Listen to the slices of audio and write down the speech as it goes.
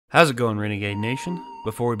How's it going, Renegade Nation?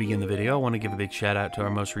 Before we begin the video, I want to give a big shout out to our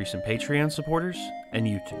most recent Patreon supporters and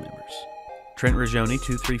YouTube members. Trent Ragioni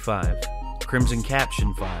 235, Crimson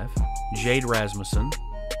Caption 5, Jade Rasmussen,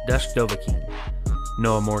 Dusk Dovahkiin,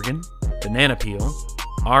 Noah Morgan, Banana Peel,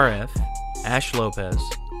 RF, Ash Lopez,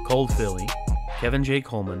 Cold Philly, Kevin J.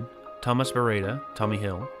 Coleman, Thomas Beretta, Tommy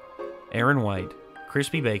Hill, Aaron White,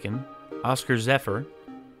 Crispy Bacon, Oscar Zephyr,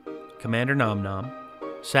 Commander Nom Nom,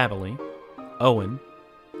 Sabely, Owen,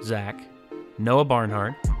 Zach, Noah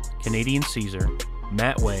Barnhart, Canadian Caesar,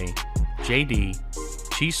 Matt Way, JD,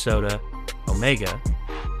 Cheese Soda, Omega,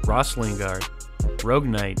 Ross Lingard, Rogue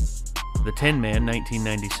Knight, The Tin Man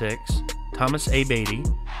 1996, Thomas A. Beatty,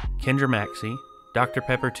 Kendra Maxey, Dr.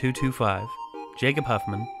 Pepper 225, Jacob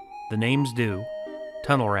Huffman, The Names Due,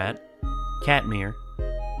 Tunnel Rat, Catmere,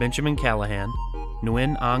 Benjamin Callahan,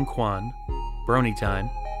 Nguyen An Quan, Brony Time,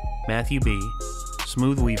 Matthew B.,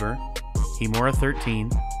 Smooth Weaver, Hemora 13,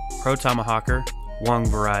 Pro Tomahawker, Wong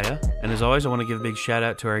Varaya, and as always, I want to give a big shout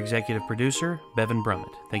out to our executive producer, Bevan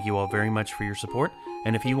Brummett. Thank you all very much for your support,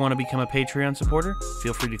 and if you want to become a Patreon supporter,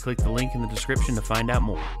 feel free to click the link in the description to find out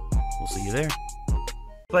more. We'll see you there.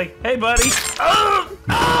 Like, hey buddy! Oh!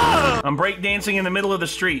 Oh! I'm breakdancing in the middle of the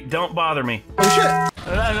street. Don't bother me. Oh shit!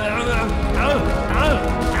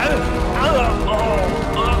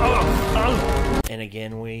 And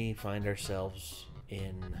again, we find ourselves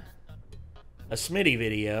in a Smitty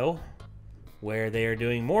video where they are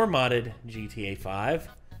doing more modded GTA 5.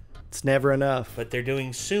 It's never enough. But they're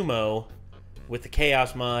doing Sumo with the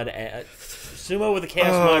Chaos mod. Sumo with the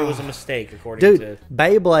Chaos mod was a mistake, according to...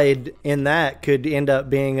 Beyblade in that could end up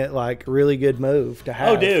being a really good move to have.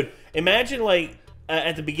 Oh, dude. Imagine, like,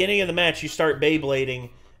 at the beginning of the match, you start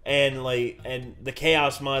Beyblading, and the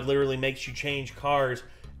Chaos mod literally makes you change cars,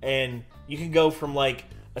 and you can go from, like,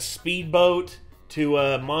 a speedboat to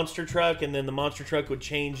a monster truck, and then the monster truck would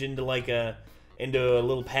change into like a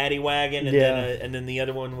little paddy wagon, and and then the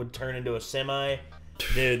other one would turn into a semi.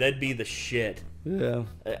 Dude, that'd be the shit. Yeah,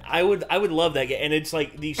 I would love that game. And it's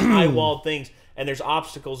like these high walled things, and there's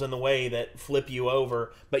obstacles in the way that flip you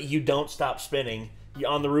over, but you don't stop spinning.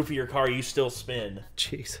 On the roof of your car, you still spin.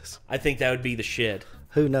 Jesus, I think that would be the shit.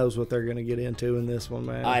 Who knows what they're gonna get into in this one,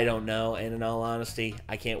 man? I don't know, and in all honesty,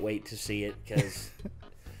 I can't wait to see it because.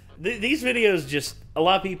 These videos just, a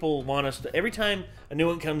lot of people want us to, every time a new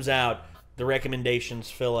one comes out, the recommendations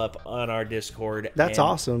fill up on our Discord. That's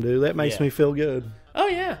awesome, dude. That makes me feel good. Oh,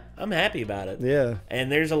 yeah. I'm happy about it. Yeah.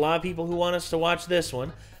 And there's a lot of people who want us to watch this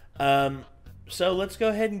one. So let's go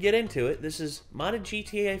ahead and get into it. This is modded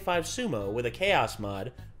GTA 5 Sumo with a Chaos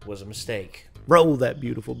mod was a mistake. Roll that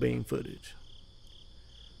beautiful beam footage.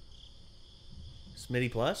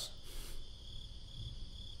 Smitty Plus?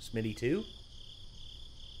 Smitty 2?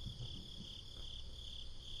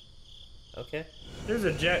 Okay. There's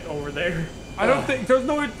a jet over there. I don't think there's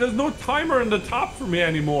no timer in the top for me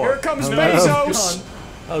anymore. Here comes Bezos.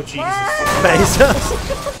 Oh Jesus.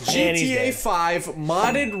 Bezos. GTA 5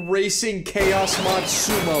 modded racing chaos mod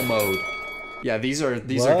sumo mode. Yeah, these are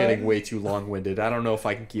getting way too long-winded. I don't know if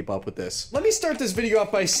I can keep up with this. Let me start this video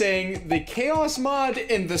up by saying the chaos mod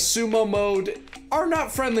and the sumo mode are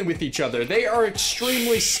not friendly with each other. They are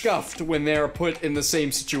extremely scuffed when they are put in the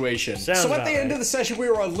same situation. So at the end of the session, we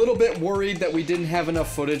were a little bit worried that we didn't have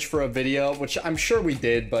enough footage for a video, which I'm sure we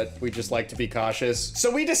did, but we just like to be cautious.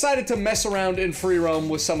 So we decided to mess around in free roam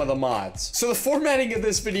with some of the mods. So the formatting of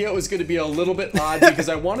this video is going to be a little bit odd because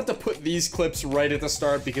I wanted to put these clips right at the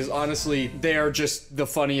start because honestly, they are just the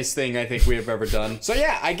funniest thing I think we have ever done. So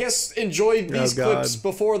yeah, I guess enjoy these clips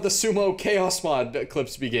before the Sumo Chaos mod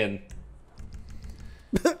clips begin.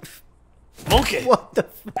 Monkey! What the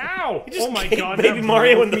Ow! Oh my god, Baby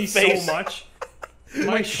Mario in the face. So much.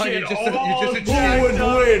 My shit. Who would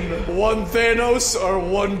win? One Thanos or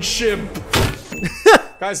one chimp?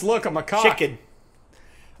 Guys, look, I'm a cock. Chicken.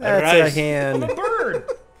 That's a hand. I'm a bird.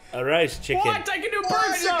 A rice chicken. What? I can do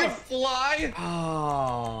bird stuff. You can fly?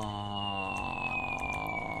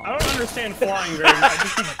 I don't understand flying very much.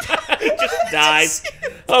 Just died.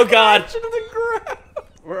 Oh god.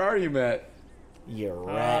 Where are you, Matt? You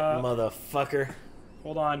rat motherfucker.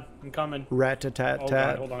 Hold on, I'm coming.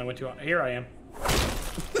 Rat-a-tat-tat. Hold on, I went too. Here I am.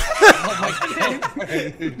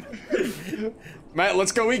 Matt,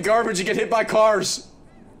 let's go eat garbage and get hit by cars.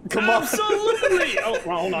 Come on. Absolutely. Oh,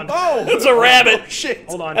 well, hold on. Oh, that's a rabbit. Oh, shit.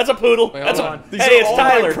 Hold on. That's a poodle. Wait, that's hold on. These hey, are it's all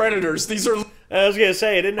Tyler. my predators. These are. I was gonna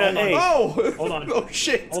say, I didn't know. Hey. Oh. Hold on. Oh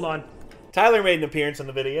shit. Hold on. Tyler made an appearance in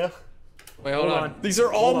the video. Wait, hold on. These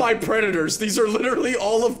are all my predators. These are literally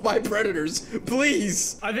all of my predators.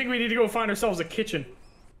 Please. I think we need to go find ourselves a kitchen.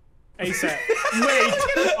 ASAP.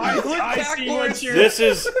 Wait, I see what you're... This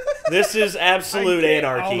is absolute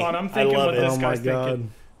anarchy. Hold on, I'm I thinking love what it. this Oh my guy's god.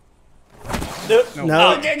 thinking. No.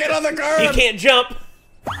 I can't get on the car. He can't jump.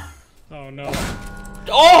 Oh no.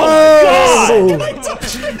 Oh my god!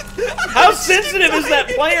 How sensitive is that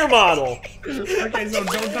player model? Okay, so don't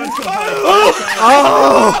touch the bike.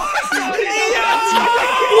 Oh!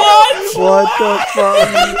 What? What the fuck?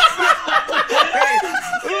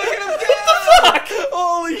 Fuck!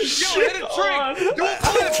 Holy shit!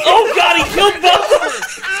 Oh god, he killed both of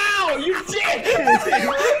us! Ow, you dick!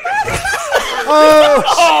 Oh!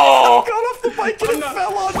 Oh! Got off the bike and it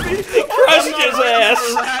fell on me. Crushed his ass!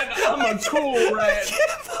 I'm a cool rat.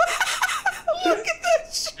 Look at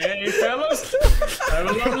this. Hey, fellas. Have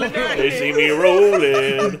a lovely day. They see me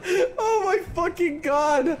rolling. Oh my fucking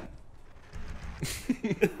god.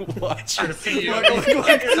 Watch. Watch.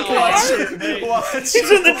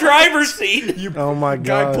 He's in the driver's seat. Oh my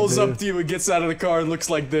Guy god. pulls dude. up to you and gets out of the car and looks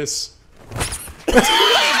like this.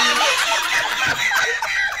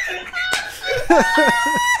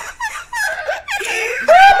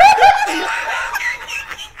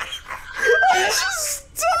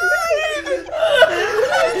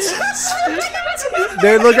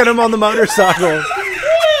 Dude, look at him on the motorcycle.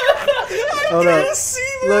 Hold up.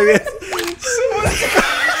 Look at.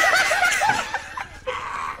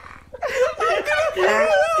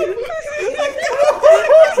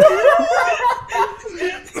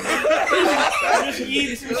 Just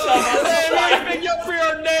yeets himself out the side. Pick you up for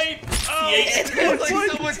your date. It's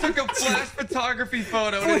like someone took a flash photography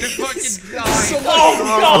photo and it just fucking died.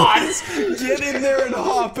 Oh god! Get in there and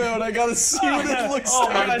hop out. I gotta see what it looks Oh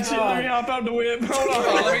like. my god, let me hop out the whip. Hold on.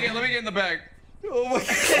 Oh, let me get in the bag. Oh my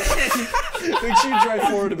god. Make sure you drive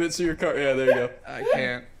forward a bit so your car. Yeah, there you go. I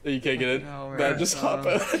can't. You can't get it. No, Man, just hop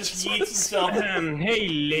out. Just yeets himself. Hey,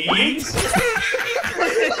 ladies.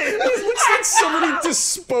 It looks like somebody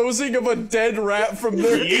disposing of a dead rat from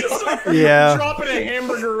their car. Yeah. Dropping a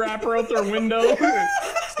hamburger wrapper out their window.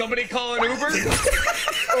 Somebody call an Uber?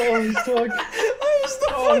 Oh, fuck.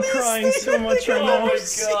 Oh, I'm crying so much right Oh now. my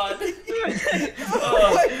god.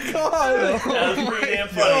 Oh my god. That was pretty damn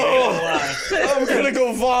funny. I ain't gonna lie. I'm gonna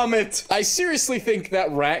go vomit. I seriously think that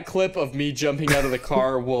rat clip of me jumping out of the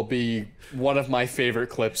car will be one of my favorite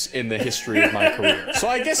clips in the history of my career. So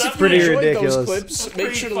I guess if you pretty enjoyed ridiculous. those clips,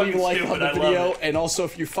 make sure to leave a like on the I love video. it. And also,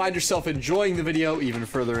 if you find yourself enjoying the video even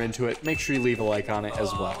further into it, make sure you leave a like on it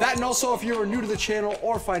as well. That and also, if you are new to the channel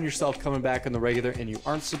or find yourself coming back on the regular and you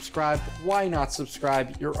aren't subscribed, why not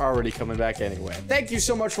subscribe? You're already coming back anyway. Thank you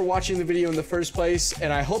so much for watching the video in the first place,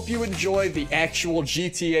 and I hope you enjoyed the actual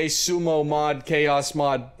GTA Sumo mod, Chaos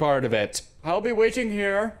mod part of it. I'll be waiting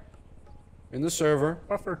here in the server.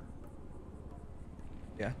 Buffer.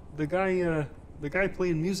 Yeah. The guy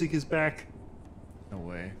playing music is back. No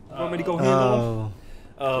way. Want me to go handle him?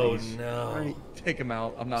 Oh. Oh no. Alright. Take him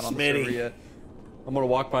out. I'm not on the Smitty. server yet. I'm gonna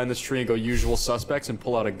walk behind this tree and go usual suspects and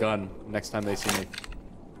pull out a gun next time they see me.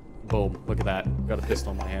 Boom. Look at that. Got a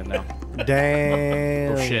pistol in my hand now.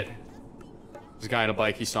 Damn. Oh shit. There's a guy on a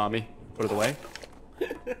bike. He saw me. Put it away.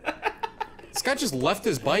 This guy just left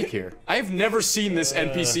his bike here. I've never seen this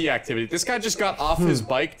NPC activity. This guy just got off his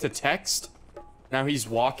bike to text. Now he's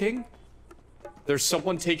walking. There's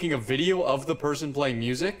someone taking a video of the person playing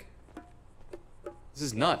music. This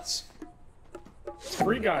is nuts.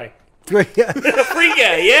 Free guy. Free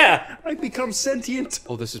guy, yeah. I become sentient.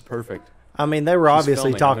 Oh, this is perfect. I mean, they were He's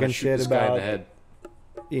obviously filming. I'm gonna talking shoot shit this guy in the about, head.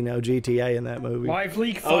 you know, GTA in that movie. Live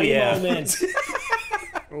leak Oh, funny yeah. moment.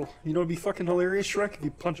 Oh, you know what'd be fucking hilarious, Shrek? If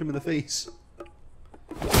you punch him in the face.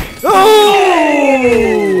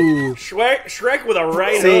 Oh! Shrek with a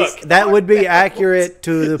right See, hook. that would be accurate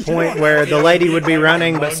to the point where the lady would be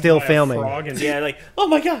running but still By a filming. frog and- Yeah, like, oh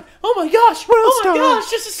my god, oh my gosh, oh my gosh,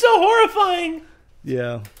 this is so horrifying.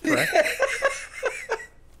 Yeah.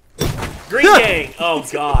 Green Gang, oh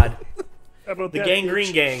god. How about The that, Gang bitch?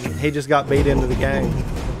 Green Gang. He just got beat into the game.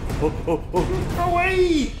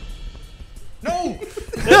 Away! No!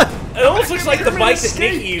 It almost looks like the bike that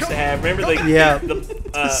Nicky used to have. Remember the Yeah.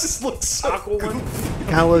 This looks so aqua one?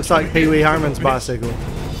 Kind of looks like Pee Wee Herman's bicycle.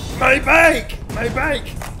 My bike! My bike!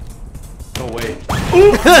 Oh wait.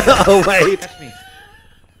 Oh, wait. Catch me.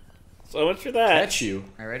 So much for that. That's you.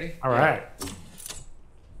 All right, ready? Alright.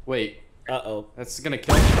 Wait. Uh-oh. That's gonna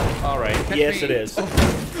kill me. Alright. Yes, me. it is.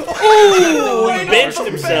 Oh, he benched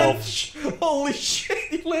himself. bench. Holy shit,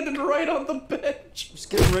 he landed right on the bench. Just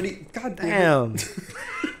getting ready. God damn. Damn.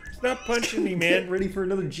 Stop punching me, Getting ready for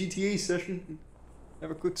another GTA session.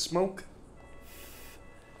 Have a quick smoke.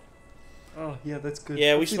 Oh, yeah, that's good.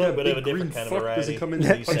 Yeah, we Hopefully smoke that a bit of big a different green kind of fuck variety doesn't come in in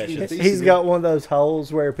and these punch me in the sessions. face He's again. got one of those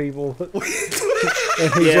holes where people...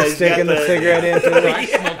 And he's just sticking the cigarette into it. I'm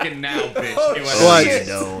smoking now, bitch. What? You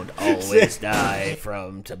don't always die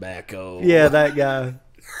from tobacco. Yeah, that guy.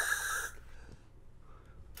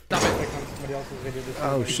 Stop it.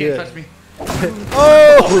 Oh, You shit. can't touch me.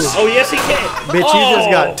 Oh! Oh, yes, he can. Bitch, you just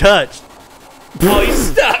got touched. Oh,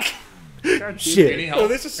 he's stuck. Do you need Shit. help? Oh,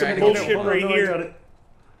 this is some Alright, bullshit Hold on, right no, I here. got it.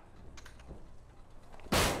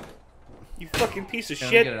 You fucking piece of Get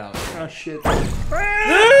shit. it out. Oh shit.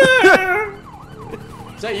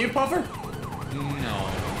 Is that you, Puffer? No.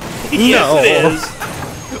 Yes, it is.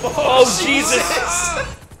 Oh, Jesus.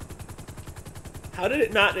 How did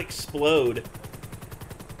it not explode?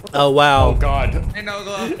 Oh, wow. Oh God. Hey, no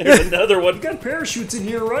glove. There's another one. You got parachutes in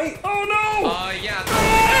here, right? Oh no! Yeah.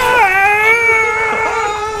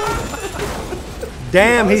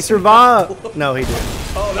 Damn, he survived. No, he didn't.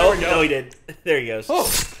 Oh, there Oh, we go. no, he did. There he goes. Oh,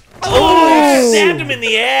 Oh, stabbed him in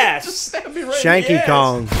the ass. stab me right in the Shanky ass.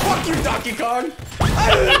 Kong. Fuck you, Donkey Kong.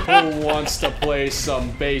 Who wants to play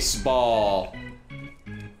some baseball?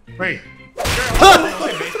 Wait.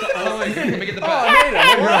 Oh, wait, let me get the Oh, I bat. made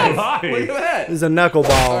it. All right. Hi. Look at that. This is a knuckleball.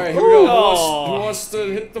 All right, here we go. Oh. Who wants to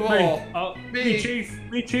hit the ball? Me, Chief.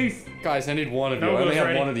 Me, Chief. Guys, I need one of you. I Nogla's only have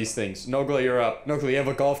ready. one of these things. Nogla, you're up. Nogla, you have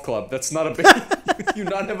a golf club. That's not a base. You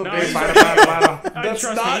not have a baseball. That's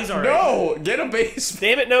trust me, not. he's all right. No, get a base.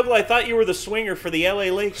 Damn it, Noble, I thought you were the swinger for the LA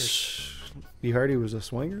Lakers. You heard he was a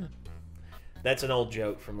swinger? That's an old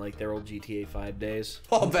joke from like their old GTA 5 days.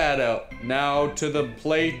 All that out. Now to the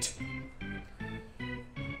plate.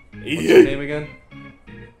 What's your name again?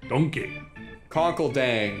 Donkey. Conkle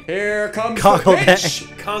Dang. Here comes Conkle the pitch.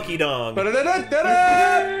 Conky Dong.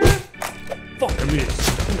 Ba-da-da-da-da-da.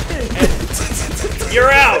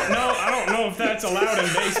 You're out. No, I don't know if that's allowed in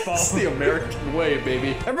baseball. It's the American way,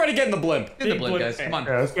 baby. Everybody get in the blimp. Get the blimp, guys. Come on.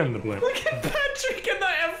 Yeah, let's get in the blimp. Patrick in the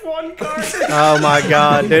F1 car. Oh my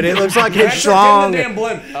god, dude. It looks like his Patrick, get in the damn schlong.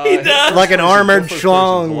 blimp. He does. Like an armored First person's a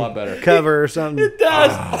lot schlong better. cover or something. It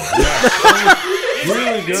does.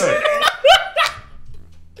 Really good.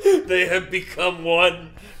 They have become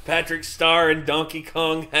one. Patrick Star and Donkey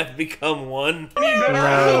Kong have become one.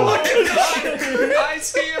 No. I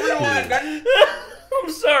see everyone. I'm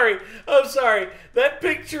sorry. I'm sorry. That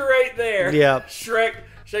picture right there. Yep.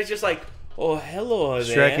 Shrek's just like, oh, hello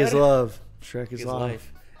there. Shrek is love. Shrek is His life.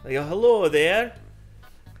 life. Like, oh, hello there.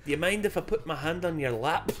 Do you mind if I put my hand on your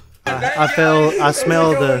lap? I smell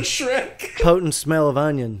the Shrek. potent smell of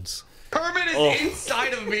onions. Kermit is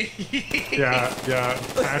inside of me. Yeah.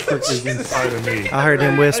 Patrick is inside of me. I heard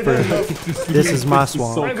him whisper, this is my So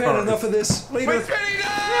swamp. I've had enough of this. Later.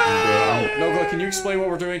 Nogla, can you explain what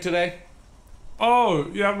we're doing today? Oh,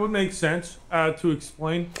 yeah, would make sense to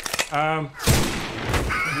explain.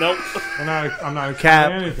 Nope. I'm not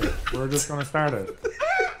Cap. explaining anything. We're just gonna start it.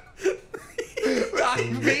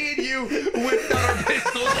 Me and you whipped out our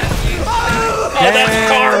pistols. Oh,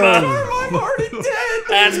 that's karma. I'm already dead.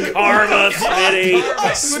 That's karma, Smitty.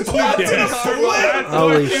 I spawned in a flip.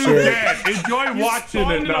 Holy You shit. dead. Enjoy watching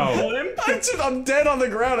it now. I'm dead on the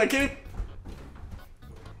ground. I can't.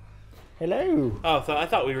 Hello. Oh, I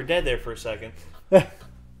thought we were dead there for a second.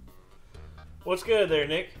 What's good there,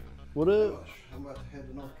 Nick? What up? I'm about to head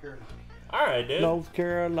to North Carolina. All right, dude. North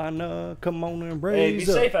Carolina, come on and Hey, braise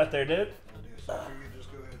be up. safe out there, dude. So I figured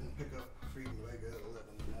just go ahead and pick up Freedom Vega at 11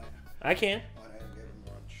 tonight. I can. Went ahead and gave him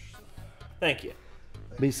lunch. So Thank you.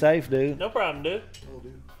 Be safe, dude. No problem, dude. we'll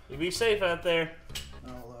do. You be safe out there.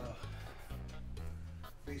 I'll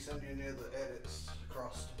be sending you near the edits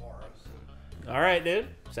across tomorrow. So All right, dude.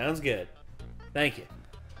 Sounds good. Thank you.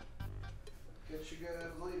 catch you guys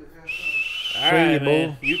later. Have fun. All See right, you, man.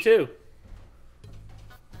 boy. You too.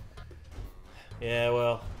 Yeah,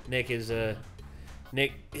 well, Nick is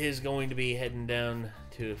going to be heading down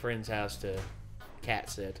to a friend's house to cat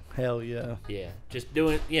sit. Hell yeah. Yeah, just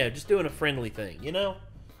doing a friendly thing, you know?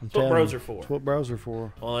 That's what Telling bros you. are for. That's what bros are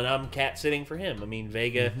for. Well, and I'm cat sitting for him. I mean,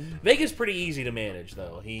 Vega's pretty easy to manage,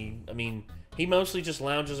 though. He mostly just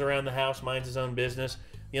lounges around the house, minds his own business.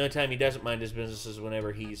 The only time he doesn't mind his business is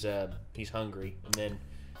whenever he's hungry, and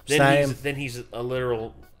then he's a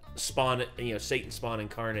literal spawn, Satan spawn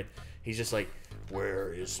incarnate. He's just like,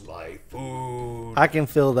 where is my food? I can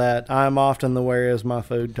feel that. I'm often the where is my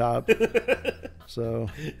food type. So,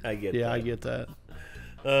 I get yeah, that. I get that.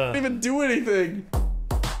 Didn't even do anything.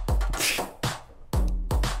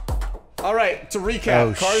 All right, to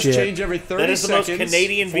recap, Oh, cars shit. change every 30 That is the seconds. most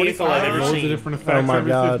Canadian vehicle I've ever 45 Loads of seen. different effects Oh my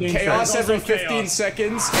every God. 15 Chaos seconds. every Also 15 chaos.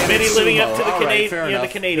 seconds. And Smitty it's living up Sumo. to the All right, fair the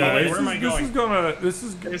enough. Canadian. Yeah, way. Where am I going? This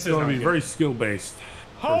is This is gonna not be good. very skill based.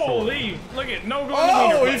 Holy, look at no going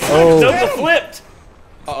Oh, to he Oh. No, the flipped.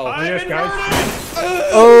 Uh-oh. I'm Yes, guys. inverted. I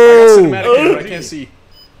got Oh! cinematic here, but I can't see.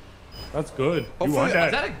 That's good. Hopefully- You want Is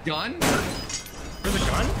that? that a gun? There's a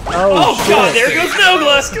gun? Oh, shit. God, there goes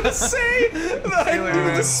Nogla. I was gonna say that I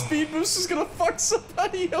knew the speed boost was gonna fuck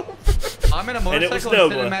somebody over. I'm in a And it was motorcycle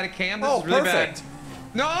Nogla. cinematic cam. This Oh, is really perfect. bad.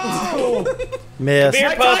 No! Miss.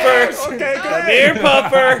 Beer puffer. Okay, good Beer aim.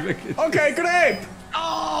 puffer. Okay, good aim.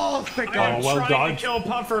 Oh, thank I'm God. well trying dodged. to kill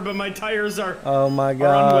Puffer, but my tires are Oh my are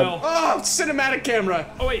god. unwell. Oh, cinematic camera.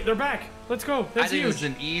 Oh wait, they're back. Let's go. I That's think it was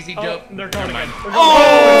huge. an easy Oh, jump. they're going again. They're going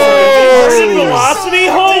Oh, velocity.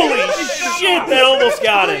 Holy shit, that almost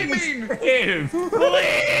got him. Timing! Please.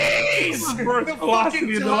 The Velocity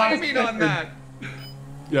fucking in the last timing on that.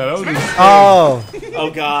 Yeah, that was. Oh.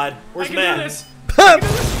 Oh God, I where's can do Matt? this. I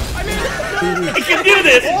can do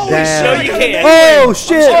this. Damn. No, you can't. Oh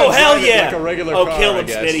shit. Oh hell yeah! Like a regular Oh, car, kill I him,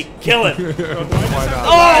 guess. Smitty. Kill him. Why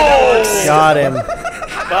Oh! Got him.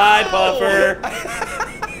 Bye, Puffer.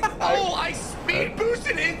 Oh, I speed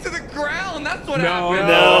boosted into the ground. That's what No, happened.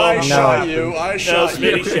 No. I No. shot you. I shot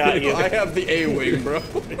you. Smitty shot you. I have the A-wing, bro. I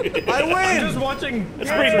I'm win. just watching.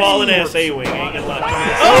 It's pretty ballin' ass A-wing. ain't gonna lie.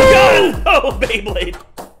 Oh God! Oh Beyblade.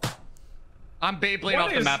 I'm Beyblade What off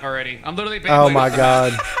the is- map already. I'm literally Beyblade. Oh my off the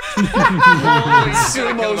god. map.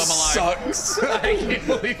 Sumo I'm sucks. I can't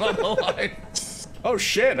believe I'm alive. Oh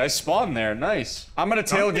shit, I spawned there. Nice. I'm gonna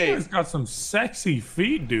He's tailgate. got some sexy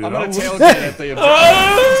feet, dude. I'm gonna Oh, tailgate at the objective.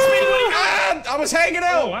 Ah, I was hanging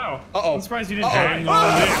out. Oh wow. Uh-oh. I'm surprised you didn't hang die.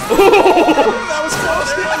 on there. That was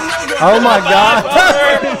close. Oh my god.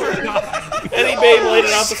 And he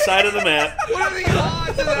Beybladed off the side of the map. What are the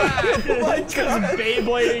odds of that? Just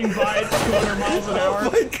Beyblading by 200 miles an hour.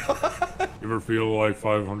 Oh my god. You ever feel like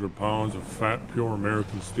 500 pounds of fat, pure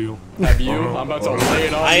American steel? Have you? I'm about to lay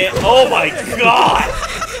it on you. Oh my God!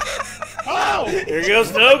 Oh! Here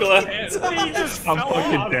goes Nogla. He just I'm fell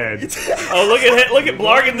fucking off. dead. Oh look at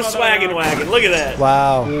Blarg in the swaggin' wagon. Look at that.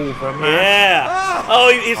 Wow. Yeah.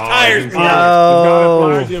 Oh, his tires You've popped. No.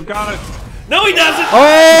 got it, You've got it. No, he doesn't.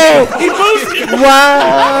 Oh! He boosted.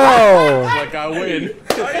 Wow! Like I win.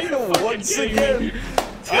 Once again.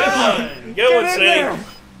 Go and say.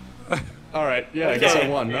 All right. Yeah, I guess I Okay.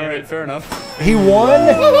 won. All right, fair enough. He won?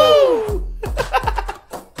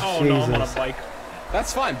 Oh no, I'm on a Jesus. bike.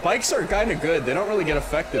 That's fine. Bikes are kind of good. They don't really get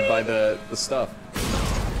affected by the stuff.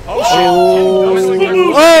 Oh,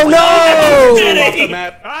 Did no! Off the he?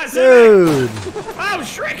 map. Ah, Cinematic. Dude. Oh,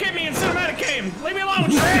 Shrek hit me in cinematic game. Leave me alone,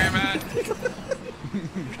 Come here, Shrek. man.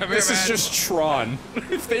 Come here, This is man. just Tron.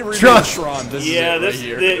 If they remake Tron. Tron, this Yeah, is it this.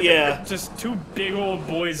 right here. Yeah. Just two big old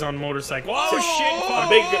boys on motorcycle. Oh shit! Fuck.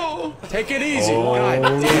 Big. Take it easy. Oh, God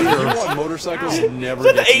damn, you on motorcycles never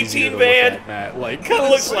Is that gets the easier 18 to look van? at, Matt. Like, Kind of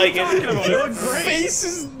looks like it. They look great. face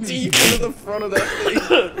is deep into the front of that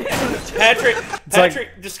thing.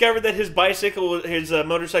 Patrick discovered that his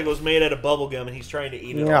motorcycle was made out of bubble gum, and he's trying to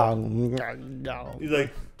eat it. all. No. He's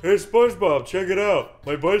like, "Hey, SpongeBob, check it out.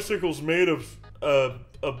 My bicycle's made of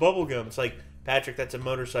bubble gum." It's like, Patrick, that's a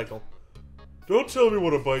motorcycle. Don't tell me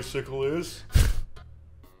what a bicycle is.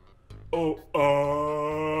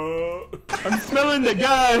 I'm smelling the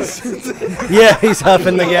gas. Yeah, he's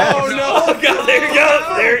huffing the gas. Oh no! Oh God, there he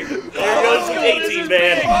goes. There goes the 18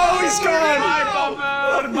 man. Oh, he's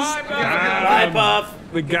gone! Bye, Puff.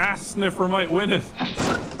 The gas sniffer might win it.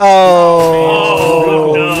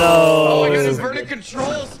 Oh, no. Oh, I got no. inverted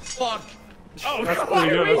controls. Fuck. Oh, That's come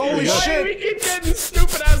pretty on. good. Holy Why shit. do we keep getting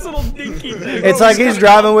stupid ass little dinky things? It's like he's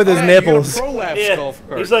driving with his nipples. Pro lap Yeah, golf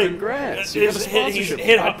cart. he's like, Congrats. he's You got a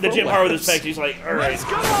hit sponsorship. the gym hard with his pecs. He's like, all right, Let's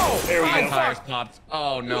go. there we My go. tires popped.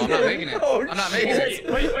 Oh no, I'm not making it. Oh, I'm not making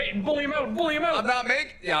it. Wait, bully him out, bully him out. I'm not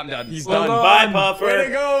making. Yeah, I'm done. He's done. Bye, Way to Puffer.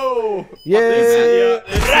 go! Yeah.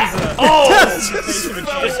 Oh,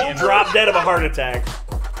 just dropped dead of a heart attack.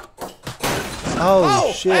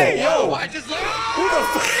 Oh, shit. Hey, Oh, yo! I just. Who the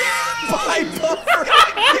fuck? Bye, Puffer!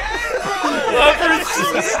 Puffer's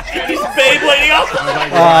he's Beyblading off.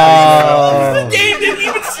 Oh. The game didn't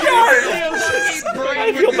even start.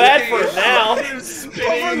 I feel bad for him now.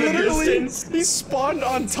 Puffer literally, he spawned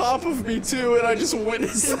on top of me too, and I just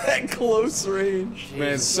witnessed that close range.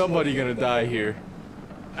 Man, somebody gonna die here.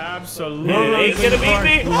 Absolutely. Ain't gonna beat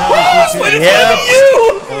me. Oh, Smitty,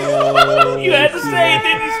 you! You had to say it,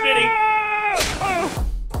 didn't you, Smitty?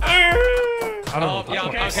 I don't know. Yeah,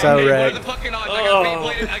 okay. So What wrecked. are the fucking odds? I got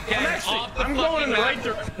Beybladed again. Off the I'm going in the right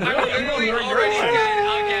fucking direction. I'm going in the right direction.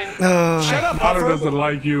 Again. Shut up, Potter Puffer! doesn't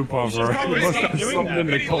like you, Puffer. probably He must stop have doing something in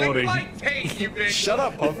that. the Lick coding. my tape, you bitch. Shut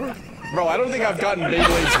up, Puffer. Bro, I don't think I've gotten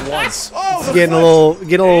Beyblades once. Oh, the Getting a little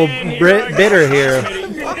bitter here.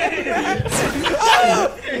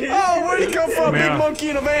 Oh, where'd he come from? Man. Big monkey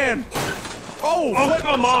in a van. Oh,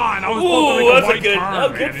 come on! I was supposed to Ooh, make a that's a white good,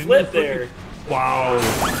 turn, good man. flip there. Wow.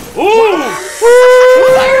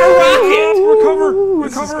 Recover!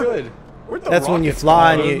 This is good. Where'd the That's when you rockets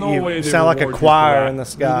fly go? and There's no way you they sound like a reward you for choir that. in the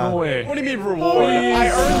There's sky. no way. What do you mean reward? I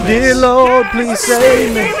earned Dear this. Lord, please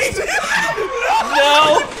save me.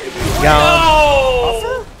 No! Gone.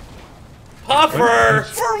 No! Puffer!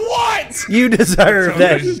 For what? You deserve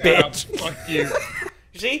that, Shut up. bitch. Fuck you.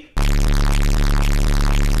 You see?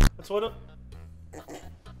 That's what it...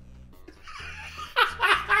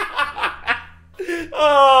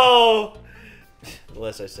 Oh! The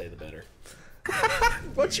less I say, the better. Why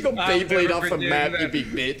don't you go I'll Beyblade never off the forgive map, you that. big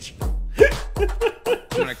bitch?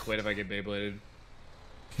 I'm gonna quit if I get Beybladed.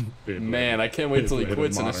 Man, I can't wait till he Beyblade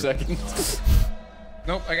quits in a modern. second.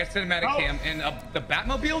 Nope, I got cinematic cam and the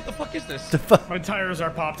Batmobile. What the fuck is this? My tires are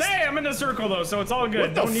popped. Hey, I'm in the circle though, so it's all good.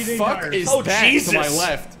 What the Don't need any fuck tires. is Oh, that Jesus. to my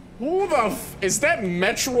left? Who the f is that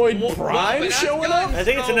Metroid Prime but showing up? I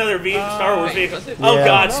think it's another Star Wars wait, vehicle. does it? Oh Yeah.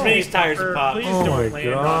 god, No, Smitty's tires are Puffer, popped. Please Oh my don't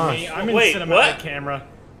land on me. gosh. I'm in Wait, cinematic what? camera.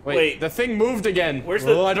 Wait. The thing moved again. Where's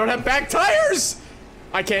the- Oh, I don't have back tires.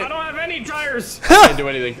 I I can't. don't have any tires. I can't do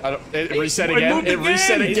anything. I don't. It reset again. moved It again.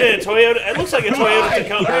 reset He's in a again. Toyota. It looks like a Toyota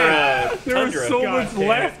Tacoma, There was Tundra. so God much damn it.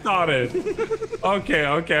 left on it. Okay,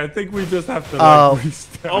 I think we just have to Oh. like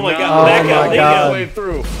restart. Oh my No, god, back my up. There you God. go. Way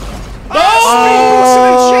through. Oh!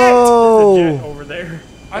 Jet over there.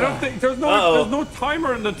 I don't think there's Uh-oh. no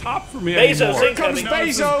timer in the top for me Bezos, anymore. ain't Comes coming.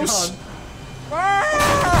 Bezos. I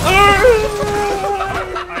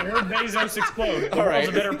heard Bezos explode. The All world's right.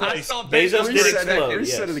 a better I place. saw Bezos did Reset explode, it.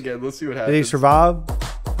 Reset yes. it again. Let's see what Did he happens. survive?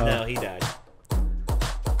 No, he died.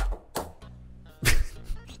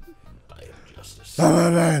 I am justice.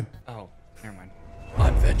 Oh, never mind.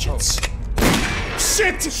 I'm vengeance.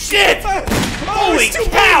 Shit! Shit! Holy he's too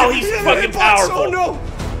cow, big. he's He's in fucking the box. powerful. Oh no!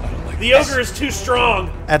 The ogre is too strong.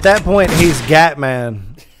 At that point, he's Gatman.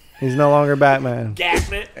 He's no longer Batman.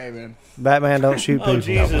 Gasman. Hey man, Batman don't shoot Oh people.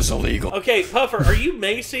 Jesus. illegal. Okay, Puffer, are you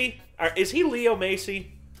Macy? Is he Leo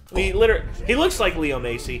Macy? I mean, literally, he looks like Leo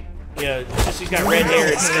Macy. Yeah, it's just he's got red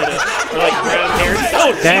hair instead of or like brown hair.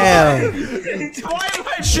 Oh Damn. Why am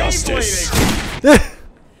I Justice. Beyblading?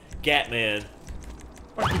 Gatman.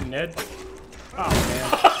 Fucking Ned. Oh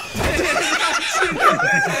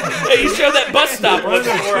Hey, you showed that bus stop once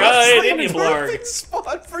before, huh? Didn't you, Blarg? Perfect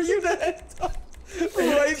spot for you to head up.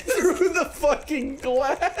 Right through the fucking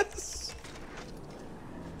glass.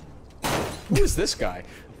 Who is this guy?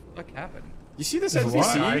 What happened? You see this Why?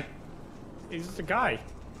 NPC? He's just a guy.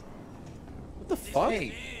 What the fuck?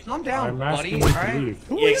 Hey, calm down, I'm buddy. asking All you to right. leave.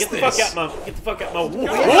 Who Yeah, is get the this? fuck out my. Get the fuck out my.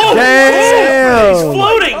 Whoa! Damn. He's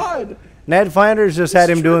floating. God. Ned Flanders just had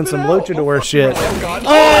him doing some Tripping out. luchador shit. Oh god.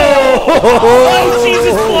 Oh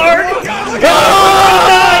Jesus, Blarg!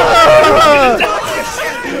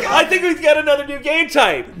 I think we've got another new game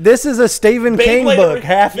type. This is a Stephen King book.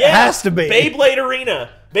 Has to be. Beyblade Arena.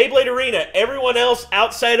 Beyblade Arena. Everyone else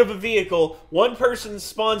outside of a vehicle, one person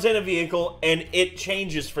spawns in a vehicle, and it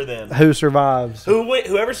changes for them. Who survives?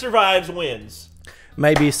 Whoever survives wins.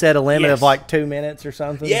 Maybe set a limit Yes. of like 2 minutes or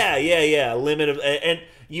something. Yeah. Limit of and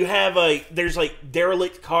you have there's like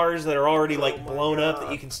derelict cars that are already like blown up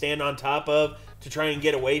that you can stand on top of to try and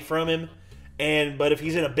get away from him. But if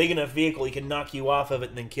he's in a big enough vehicle, he can knock you off of it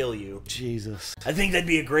and then kill you. Jesus. I think that'd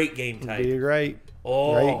be a great game type. Be a great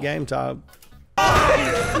game type.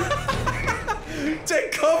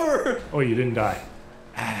 Take cover. Oh, you didn't die.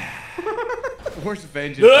 Where's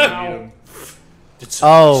vengeance? I need him.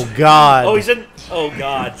 Oh God. Oh, he's in. Oh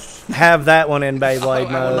God. Have that one in Beyblade I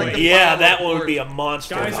would mode. like to- Yeah, that one would be a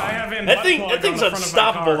monster. Guys, I have in That thing's on the front of my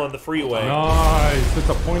unstoppable car. on the freeway. Nice. It's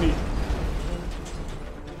a pointy.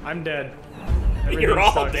 I'm dead. You're Everything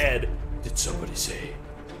all sucks. dead. Did somebody say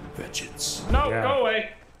vengeance? No, Yeah. go away.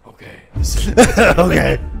 Okay.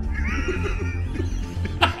 Okay.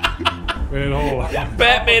 Man, hold on.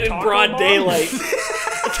 Batman in Taco broad Bell? daylight.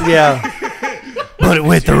 Yeah. But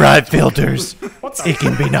with the right filters, What the? it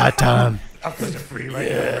can be nighttime. I am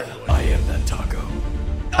that taco.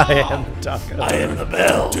 I am the taco. I am the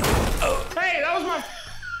bell. Hey, that was my.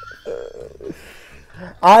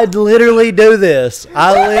 I literally do this.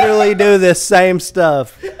 I literally do this same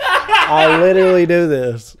stuff. I literally do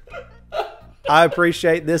this. I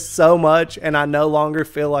appreciate this so much, and I no longer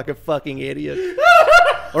feel like a fucking idiot.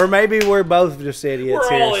 Or maybe we're both just idiots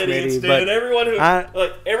We're here, all idiots, Smitty. dude. But Everyone who, I-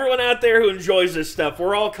 look, everyone out there who enjoys this stuff,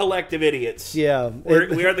 we're all collective idiots. yeah,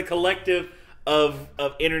 We are the collective of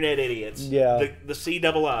internet idiots. Yeah. The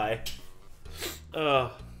CII. My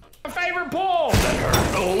favorite pull.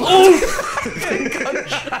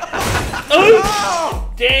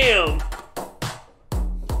 Oh, damn.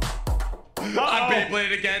 I'm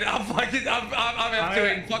Beybladed again. I'm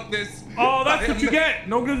F2ing. Fuck this. Oh, that's what you get.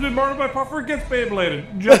 No one's been murdered by Puffer gets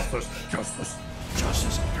Beybladed. Justice. Justice.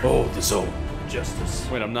 Justice. Oh, the zone. Justice.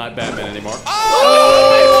 Wait, I'm not Batman anymore.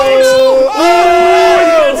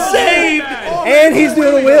 Saved! And he's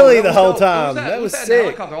doing a wheelie the whole time. That was sick.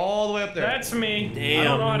 Helicopter all the way up there. That's me. Damn. I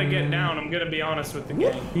don't know how to get down. I'm gonna be honest with the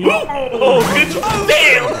game. Oh, good job.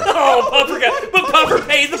 Damn. Oh, Puffer got, but Puffer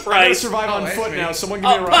paid the I gotta price. survive on that's foot me. now. Someone give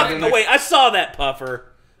me a Oh, ride. Puffer. Oh, wait, I saw that, Puffer.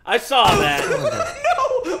 I saw that.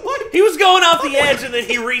 No! What? He was going off the edge and then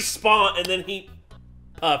he respawned and then he...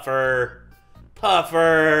 Puffer.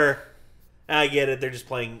 Puffer. I get it. They're just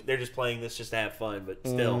playing this just to have fun, but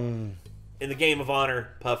still. In the game of honor,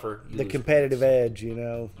 Puffer. The competitive edge, you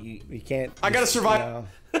know. You can't. I gotta just, survive.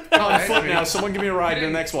 you know. On foot now. Someone give me a ride to the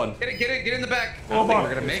next one. Get in the back. I don't think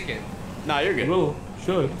we're gonna make it. Nah, you're good. Will.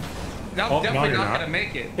 Should. No, Oh, definitely no, you're not not. gonna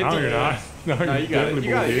make it. No, you're not. No, No, you got it. definitely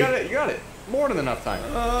You got it. will You got it. You got it. More than enough time.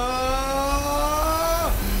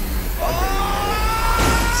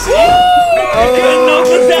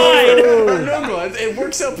 Nogla died. Nogla, it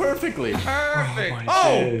works out perfectly. Perfect.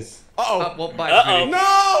 Uh-oh. Well, bye, Uh-oh. sweetie.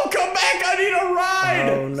 No! Come back! I need a ride!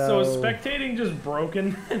 Oh no. So is spectating just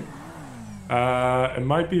broken? It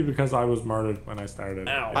might be because I was murdered when I started.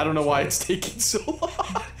 Ow. I don't know why it's taking so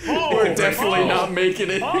long. We're definitely not making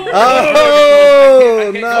it. Oh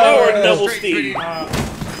I can't no. go Or double straight, speed. sweetie.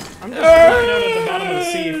 I'm just looking out at the bottom of the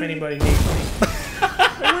sea if anybody needs me.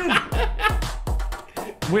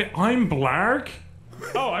 Wait, I'm Blarg?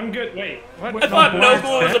 Oh, I'm good. Wait, what? I thought Black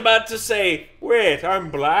Nogla was Cat? about to say, wait, I'm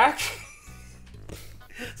black?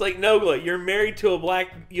 It's like, Nogla, you're married to a black...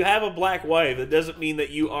 You have a black wife. That doesn't mean that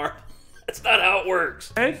you are... That's not how it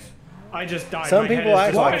works. Ed? I just died. Some My head people is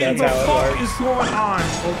act just- like What in that's the how it fuck works. is going on?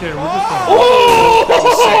 Okay, we're just gonna...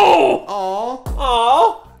 Oh!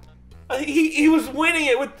 Aw. Oh! He was winning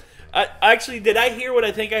it with... actually, did I hear what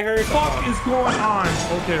I think I heard? What is going on?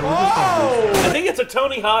 Okay, we're just gonna... I think it's a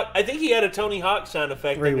Tony Hawk. I think he had a Tony Hawk sound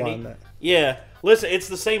effect. Rewind that. Yeah. Listen, it's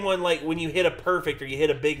the same one like when you hit a perfect or you hit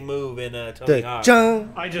a big move in Tony The Hawk.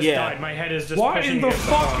 jump. I just Yeah. died. My head is just What pushing in the against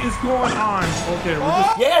fuck wall. is going on? Okay, we're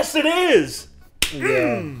just... Yes, it is!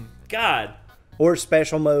 Yeah. God. Or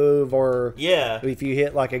special move, or Yeah. if you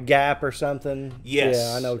hit like a gap or something. Yes.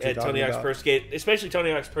 Yeah, I know what you're At talking Tony Hawk's about. Pro Skate, especially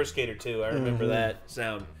Tony Hawk's Pro Skater 2. I remember that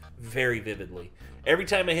sound very vividly. Every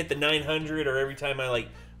time I hit the 900 or every time I like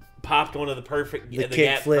popped one of the perfect The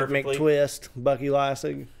gap kickflip perfectly. McTwist, Bucky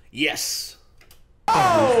Lassie. Yes.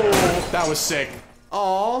 Oh, that was sick.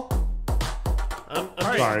 Aw. I'm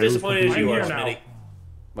Sorry, just it was disappointed as I'm you are, here now. Smitty.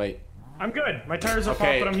 Wait. I'm good. My tires are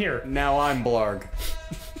Okay. popped, but I'm here. Now I'm Blarg.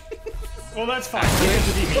 Well, that's fine.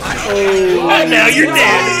 Oh, now you're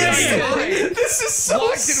dead. This is so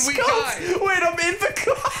Why did we die? Wait, I'm in the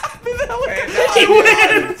car. I'm in the He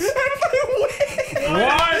helicopter. wins.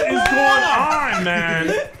 What is going on,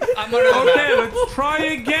 man? I'm under the Okay, map. let's try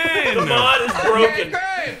again. The mod is broken.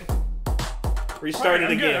 Okay. Restart it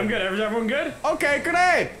I'm good. again. I'm good. Is everyone good? Okay,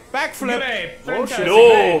 grenade. Backflip. Good. Oh, shit. Fantastic.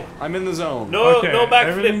 No. I'm in the zone. No, Okay, no backflip.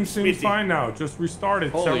 everything seems Smitty. fine now. Just restart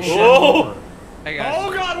it. Holy several shit. times Oh. over. Hey guys.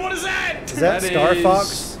 Oh God, what is that? Is that Star is-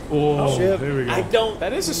 Fox? Oh, ship. there we go. I don't.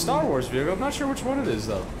 That is a Star Wars vehicle. I'm not sure which one it is,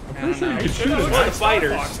 though. Pretty sure you can shoot It looks it. One like of the Star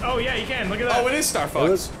fighters. Fox. Oh yeah, you can. Look at that. Oh, it is Star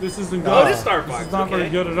Fox. This isn't good. Oh, it is Star This Fox. is not very Okay.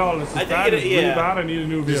 good at all. This is I think bad. it- It's really yeah. bad. I need a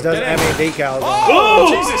new Just vehicle. doesn't have any decals on. Oh, Oh!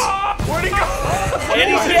 Jesus! Where'd he go? And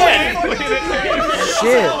he's dead.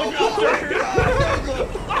 Shit.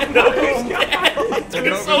 No, he's dead. It took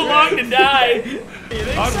him so long to die.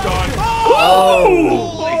 I'm gone.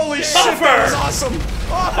 Oh! Holy shit, that was Puffer! awesome!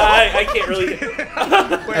 I can't really.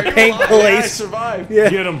 Pink I police. survived. Yeah.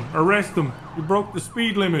 Get him. Arrest him. You broke the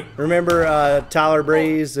speed limit. Remember Tyler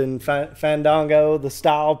Breeze and Fandango, the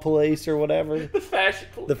style police or whatever? The fashion.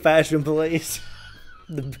 The fashion police.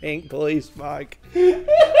 The pink police, Mike.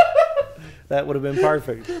 That would have been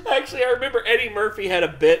perfect. Actually, I remember Eddie Murphy had a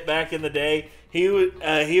bit back in the day. He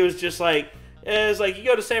was just like, it's like you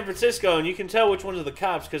go to San Francisco and you can tell which ones are the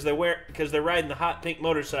cops because they're riding the hot pink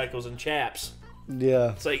motorcycles and chaps.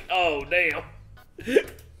 Yeah. It's like, oh damn.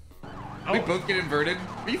 We both get inverted.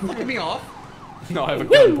 Are you flipping me off? No, I have a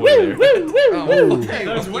gun pointer there. Oh, okay.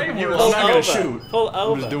 That was way I'm worse. not gonna over. shoot. Pull I'm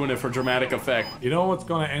over. just doing it for dramatic effect. You know what's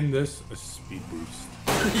gonna end this? A speed boost.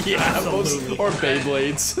 Yeah, or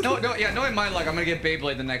Beyblades. No, knowing my luck, I'm gonna get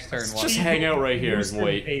Beyblade the next turn. Watch. Just hang out right here and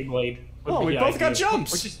wait. Beyblade. would Oh, be we the both got idea.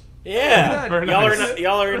 jumps. Yeah, Very y'all nice.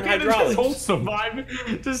 are in Okay, just hydraulics. Wholesome.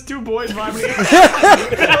 Vibe, just two boys vibing.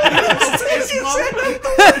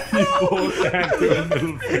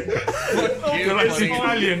 You're like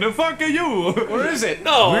Italian. The fuck are you? Where is it?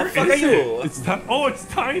 No, Where fuck is are it? you? It's that. Oh, it's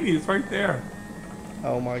tiny. It's right there.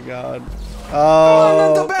 Oh my God.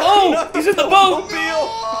 Oh. Oh, he's in the boat.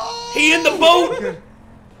 He in the boat.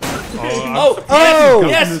 Oh.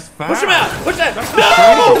 Yes. Push him out. Push that.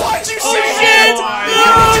 No! Why'd you say that?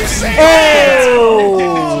 Why'd you say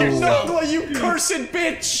that? No, you cursed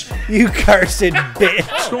bitch! You cursed bitch.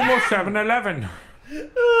 Sumo 7-Eleven.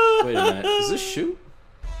 Wait a minute. Does this shoot?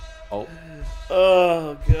 Oh.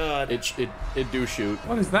 Oh god. It do shoot.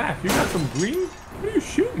 What is that? You got some green? What are you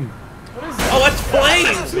shooting? Oh, that's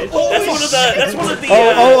flames. That's one of the. That's one of the.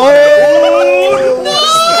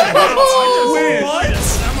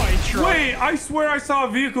 Wait, I swear I saw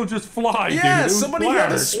a vehicle just fly. Yeah, dude. somebody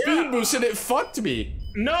had a speed boost and it fucked me.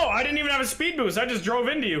 No, I didn't even have a speed boost. I just drove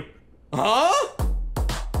into you. Huh?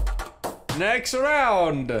 Next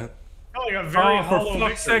round. Oh, you got very Oh, hollow for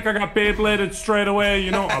fuck's victory. sake, I got Beybladed straight away.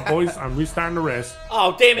 You know, boys, I'm restarting the race.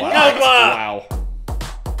 Oh damn it! Wow. No, Wow.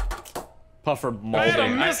 Puffer I had a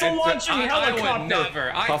molding. missile launching helicopter. I would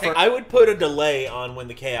never. Puffer. I would put a delay on when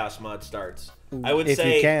the chaos mod starts. I would If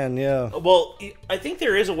say, you can, yeah. well, I think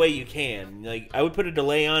there is a way you can. Like, I would put a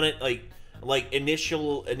delay on it, like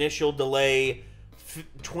initial delay,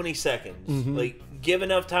 20 seconds. Like, give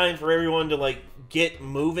enough time for everyone to like get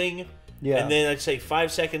moving. Yeah. And then I'd say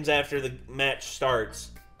 5 seconds after the match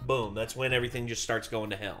starts, boom, that's when everything just starts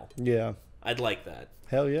going to hell. Yeah. I'd like that.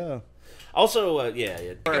 Hell yeah. Also, yeah.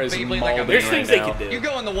 There's There's things they can do. You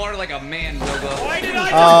go in the water like a man, Nogo. Why did I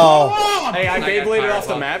just Oh. blow up? Hey, I got Beybladed fired off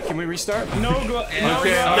the up. map. Can we restart? No, Okay, no.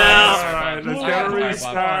 alright, let's get a Blew up.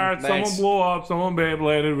 restart. Thanks. Someone blew up, someone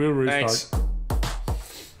Beybladed, we'll restart. Thanks.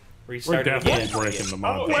 We're Restart it definitely again. breaking the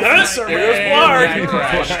mod. Yes, there goes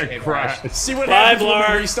Blarg. Crash. See what Bye, happens when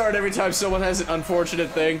Blarg. we restart every time someone has an unfortunate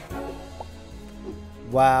thing?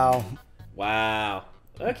 Wow. Wow.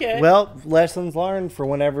 Okay. Well, lessons learned for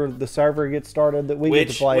whenever the server gets started that we get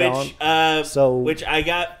to play on. Which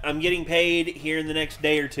I'm getting paid here in the next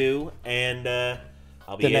day or two, and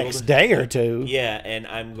I'll be The able next to, day or two. Yeah, and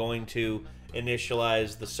I'm going to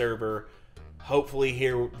initialize the server. Hopefully,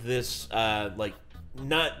 here this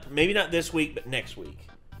maybe not this week, but next week.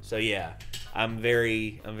 So yeah, I'm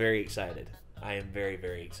very excited. I am very,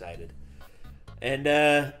 very excited.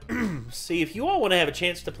 And see, if you all want to have a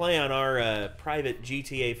chance to play on our private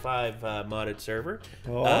GTA 5 modded server,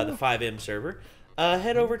 the 5M server,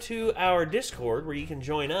 head over to our Discord where you can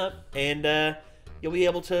join up, and you'll be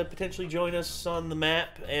able to potentially join us on the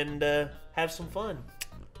map and have some fun.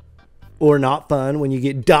 Or not fun when you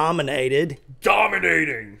get dominated.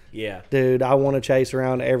 Dominating! Yeah. Dude, I want to chase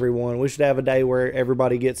around everyone. We should have a day where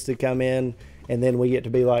everybody gets to come in, and then we get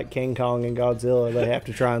to be like King Kong and Godzilla. They have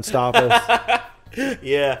to try and stop us.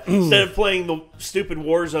 Yeah, instead of playing the stupid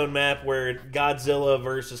Warzone map where Godzilla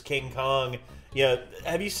versus King Kong. Yeah,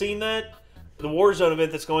 have you seen that? The Warzone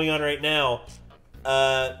event that's going on right now.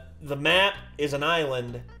 The map is an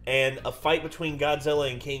island, and a fight between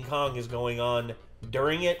Godzilla and King Kong is going on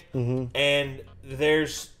during it. And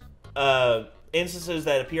there's instances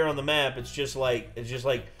that appear on the map. It's just like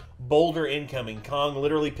boulder incoming. Kong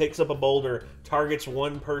literally picks up a boulder, targets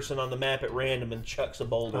one person on the map at random, and chucks a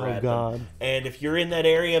boulder at them. And if you're in that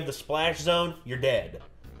area of the splash zone, you're dead.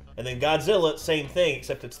 And then Godzilla, same thing,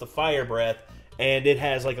 except it's the fire breath, and it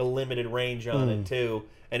has like a limited range on it too.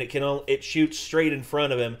 And it shoots straight in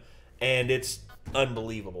front of him, and it's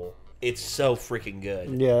unbelievable. It's so freaking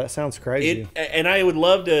good. Yeah, that sounds crazy. And I'd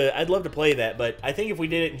love to play that, but I think if we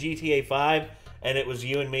did it in GTA 5 and it was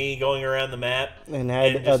you and me going around the map And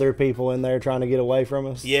had other people in there trying to get away from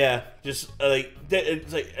us. yeah, just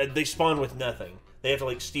it's like they spawn with nothing. They have to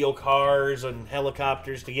like steal cars and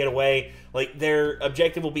helicopters to get away. Like their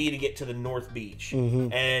objective will be to get to the North Beach,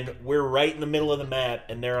 and we're right in the middle of the map,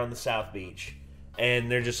 and they're on the South Beach, and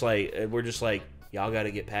we're just like, y'all got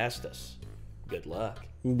to get past us. Good luck.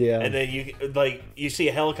 Yeah. And then you see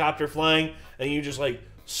a helicopter flying, and you just like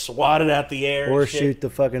swat it out the air. Or and shit. shoot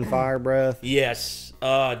the fucking fire breath. Yes.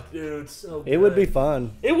 Oh, dude, so good. It would be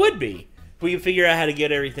fun. It would be. If we could figure out how to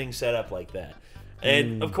get everything set up like that.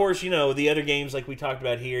 And, of course, the other games like we talked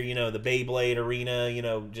about here, the Beyblade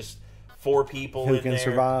Arena, just 4 people Who in can there.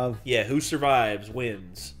 survive. Yeah, who survives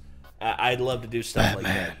wins. I'd love to do stuff like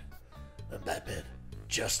that. Batman.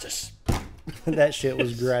 Justice. That shit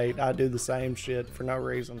was great. I do the same shit for no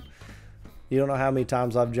reason. You don't know how many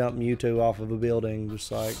times I've jumped Mewtwo off of a building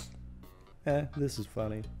just like, this is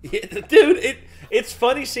funny. Yeah, dude, it's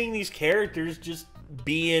funny seeing these characters just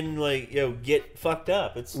being like, get fucked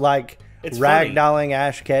up. It's like it's ragdolling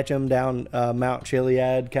Ash Ketchum down Mount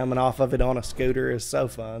Chiliad, coming off of it on a scooter is so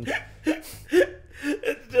fun.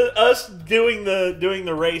 Us doing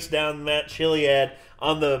the race down Mount Chiliad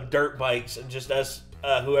on the dirt bikes, and just us,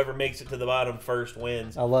 whoever makes it to the bottom first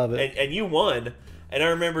wins. I love it. And you won. And I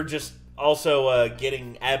remember just Also,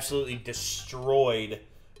 getting absolutely destroyed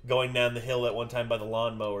going down the hill at one time by the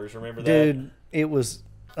lawnmowers. Remember that? Dude, it was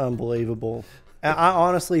unbelievable. I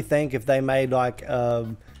honestly think if they made like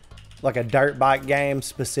a dirt bike game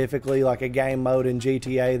specifically, like a game mode in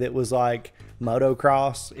GTA that was like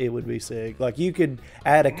motocross, it would be sick. Like you could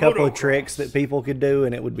add a couple of tricks that people could do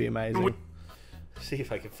and it would be amazing. See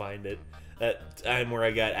if I can find it. That time where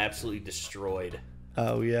I got absolutely destroyed.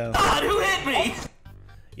 Oh yeah. God, who hit me?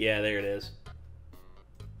 Yeah, there it is.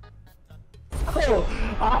 Oh,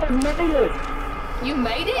 I made it! You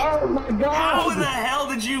made it? Oh my god! How in the hell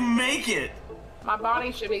did you make it? My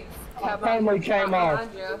body should be covered. Finally came off.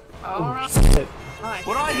 Alright. Nice.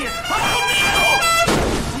 What do I hear? Oh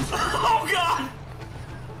no! Oh god!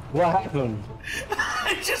 What happened?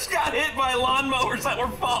 I just got hit by lawnmowers that were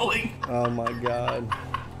falling. Oh my god.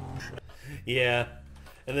 Yeah.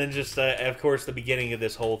 And then just, of course, the beginning of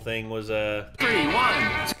this whole thing was, 3,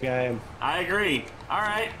 1. Game. I agree. All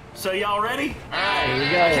right. So y'all ready? All right. Here we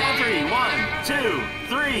go. Count 3. 1, 2,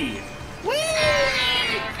 3. Whee!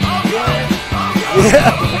 Oh god! Oh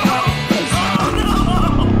god! Oh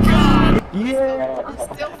no! God! Yeah! I'm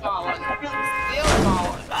still falling. Still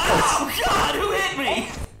falling. Oh god! Who hit me?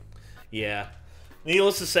 Yeah.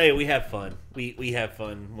 Needless to say, we have fun. We have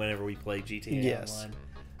fun whenever we play GTA Online.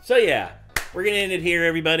 So yeah. We're gonna end it here,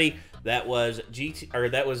 everybody. That was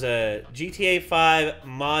GTA 5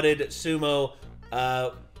 modded Sumo.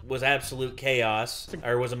 Was absolute chaos,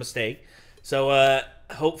 or was a mistake. So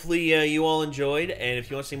hopefully you all enjoyed. And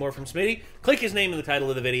if you want to see more from Smitty, click his name in the title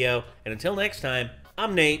of the video. And until next time,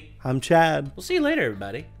 I'm Nate. I'm Chad. We'll see you later,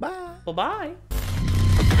 everybody. Bye. Bye bye.